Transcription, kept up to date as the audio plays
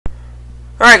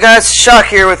Alright guys, Shock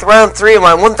here with round 3 of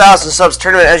my 1000 subs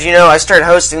tournament. As you know, I started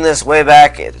hosting this way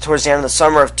back towards the end of the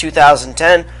summer of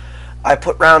 2010. I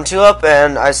put round 2 up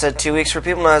and I said 2 weeks for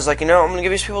people, and I was like, you know, I'm going to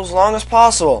give these people as long as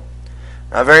possible.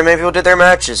 Not very many people did their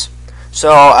matches.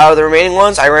 So out of the remaining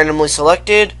ones, I randomly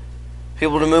selected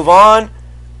people to move on,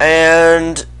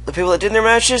 and the people that did their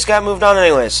matches got moved on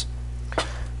anyways.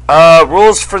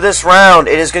 Rules for this round,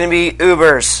 it is going to be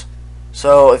Ubers.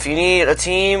 So if you need a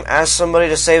team, ask somebody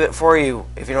to save it for you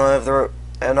if you don't have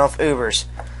enough Ubers.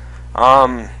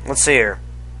 Let's see here.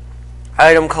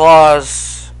 Item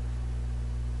clause.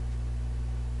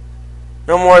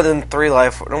 No more than 2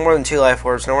 life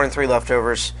orbs, no more than 3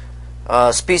 leftovers.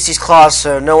 Species clause,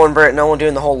 so no one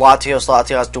doing the whole Latios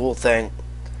duel thing.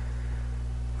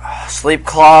 Sleep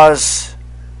clause.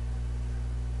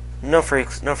 No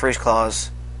freeze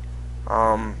clause.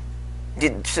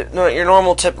 Your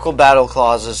normal typical battle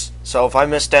clauses. So if I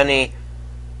missed any,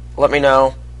 let me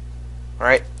know.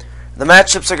 Alright. The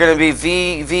matchups are going to be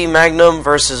VVMagnum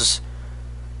versus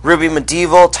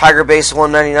rubymedievil,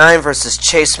 TigerBase199 versus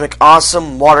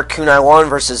Chasemcawesome, WaterKunai1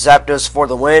 versus Zapdos for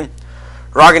the win,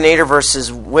 rodrignater versus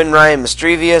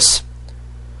winryandmissdreavus,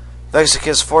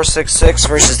 Vexicus466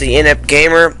 versus the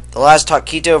IneptGamer,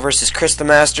 TheLastTaquito versus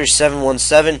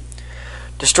ChrisTheMaster717,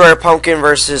 Destroyer Pumpkin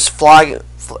versus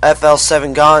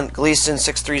FL7 Gleeson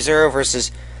 630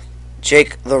 versus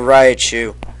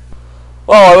Jaketheraichu.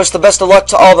 Well, I wish the best of luck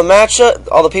to all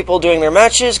the people doing their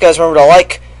matches. Guys, remember to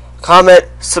like, comment,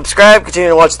 subscribe, continue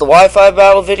to watch the Wi-Fi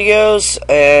battle videos,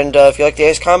 and if you like the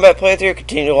Ace Combat playthrough,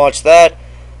 continue to watch that.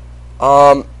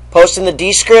 Post in the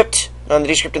Descript in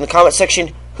the comment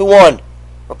section who won,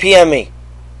 or PM me.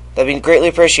 That'd be greatly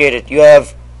appreciated. You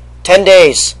have 10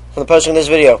 days from the posting of this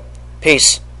video.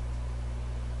 Peace.